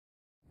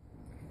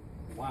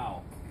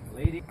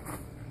Lady.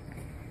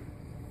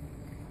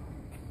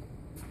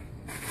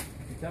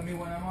 You tell me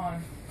when I'm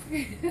on.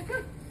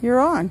 You're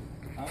on.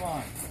 I'm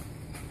on.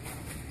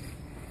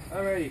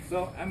 Alrighty,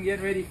 so I'm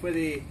getting ready for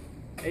the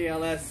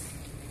ALS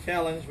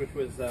challenge, which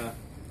was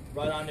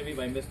brought on to me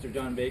by Mr.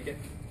 John Bacon.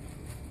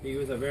 He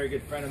was a very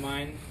good friend of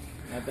mine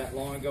not that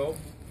long ago.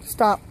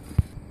 Stop.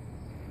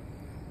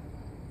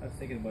 I was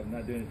thinking about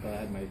not doing it until I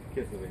had my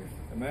kiss over here.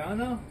 Am I on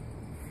now?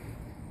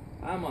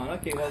 I'm on.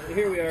 Okay, well,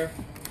 here we are.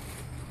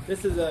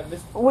 This is a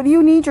Mr. What do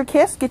you need your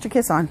kiss? Get your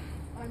kiss on.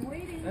 I'm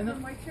waiting for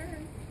my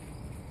turn.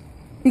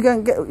 You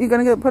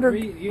gonna get put her.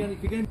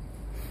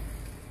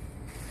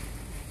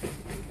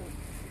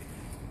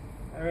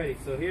 Alrighty,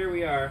 so here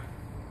we are.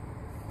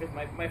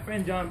 My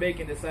friend John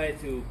Bacon decided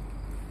to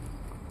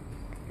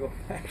go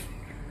back.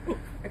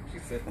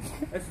 Actually said,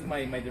 this is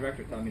my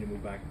director telling me to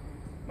move back.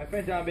 My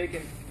friend John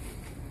Bacon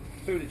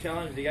threw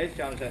the ice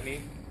challenge at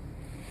me,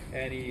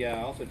 and he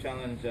also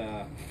challenged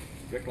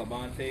Rick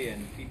Labonte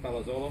and Pete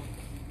Palazzolo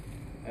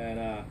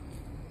and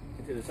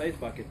into this ice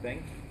bucket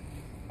thing.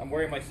 I'm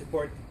wearing my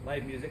support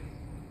live music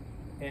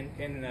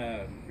in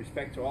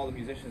respect to all the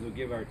musicians who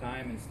give our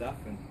time and stuff,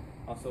 and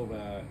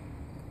also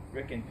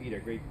Rick and Pete are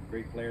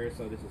great players,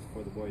 so this is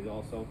for the boys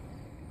also.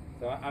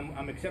 So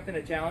I'm accepting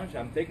the challenge.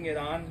 I'm taking it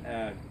on.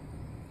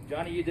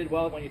 Johnny, you did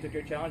well when you took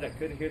your challenge. I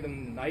couldn't hear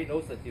them high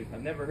notes that you.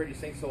 I've never heard you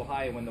sing so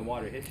high when the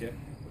water hits you,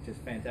 which is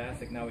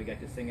fantastic. Now we got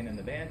you singing in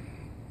the band.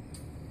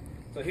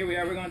 So here we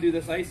are. We're going to do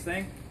this ice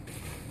thing.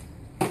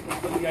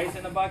 Put the ice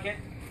in the bucket.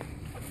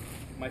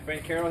 My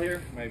friend Carol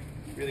here, my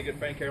really good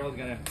friend Carol, is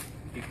going to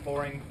be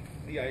pouring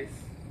the ice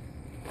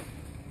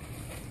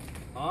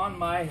on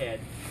my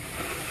head.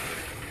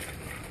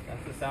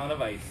 That's the sound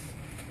of ice.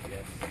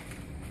 Yes.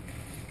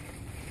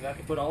 Do I have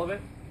to put all of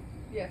it?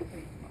 Yes,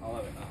 please. All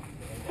of it. Oh.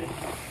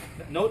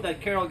 Note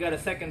that Carol got a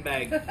second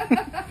bag.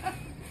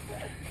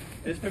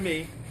 It's for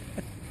me.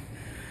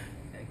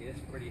 It's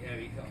pretty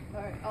heavy. So.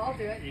 Alright, I'll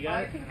do it. You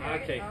got it?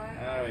 Okay.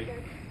 Alright.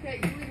 Okay,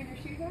 you leaving your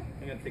shoes off?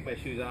 I'm going to take my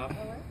shoes off.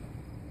 Alright.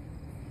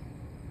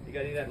 You got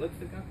any of that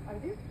lipstick on? I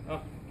do.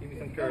 Oh, give me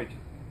some courage.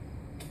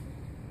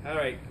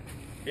 Alright.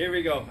 Here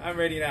we go. I'm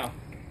ready now.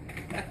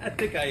 I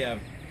think I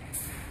am.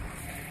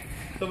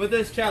 So with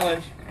this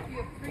challenge, you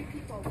have 3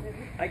 people, didn't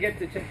you? I get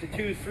to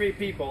choose 3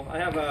 people. I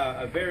have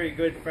a very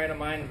good friend of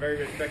mine, a very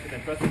respected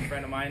and trusted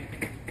friend of mine.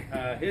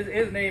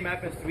 His name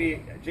happens to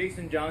be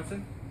Jason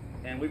Johnson,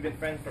 and we've been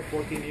friends for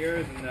 14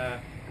 years. And I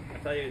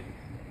tell you,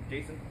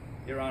 Jason,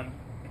 you're on.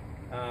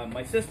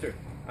 My sister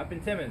up in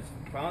Timmins,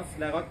 France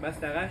Larocque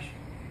Bastarache.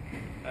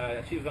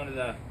 She was one of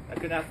I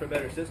couldn't ask for a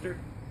better sister.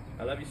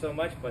 I love you so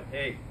much, but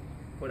hey,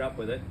 put up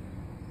with it.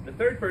 The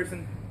 3rd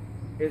person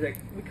is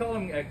we call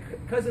him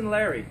Cousin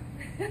Larry.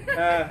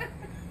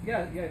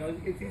 Yeah, no,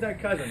 he's our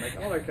cousin, like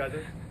all our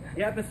cousins.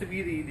 He happens to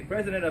be the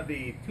president of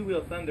the Two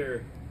Wheel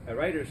Thunder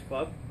Writers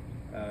Club.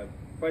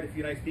 Quite a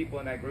few nice people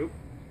in that group.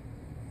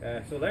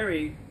 So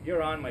Larry,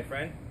 you're on, my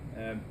friend.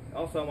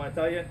 Also, I want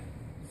to tell you,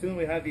 soon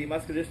we have the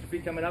muscular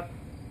dystrophy coming up.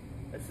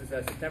 This is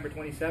September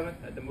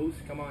 27th at the Moose.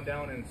 Come on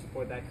down and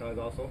support that cause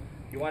also.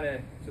 If you want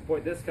to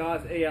support this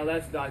cause,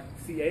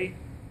 als.ca.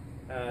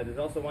 There's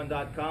also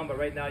one.com, but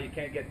right now you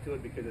can't get to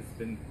it because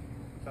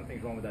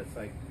something's wrong with that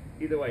site.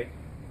 Either way,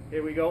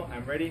 here we go.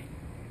 I'm ready.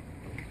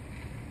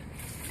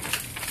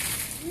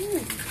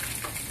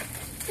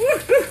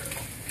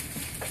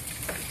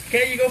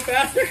 Can you go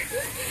faster?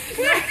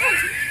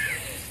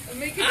 I'm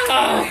making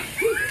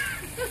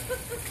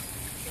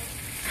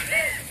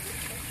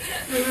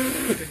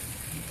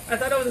I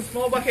thought it was a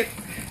small bucket.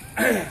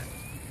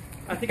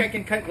 I think I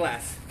can cut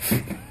glass.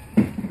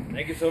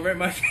 Thank you so very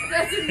much.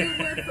 That's a new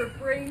word for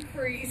brain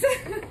freeze.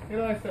 You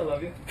know, I still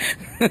love you.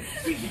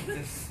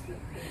 Jesus.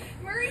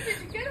 Murray, did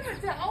you get him a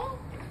towel?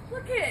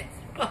 Look it.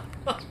 I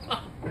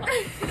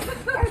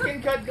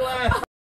can cut glass.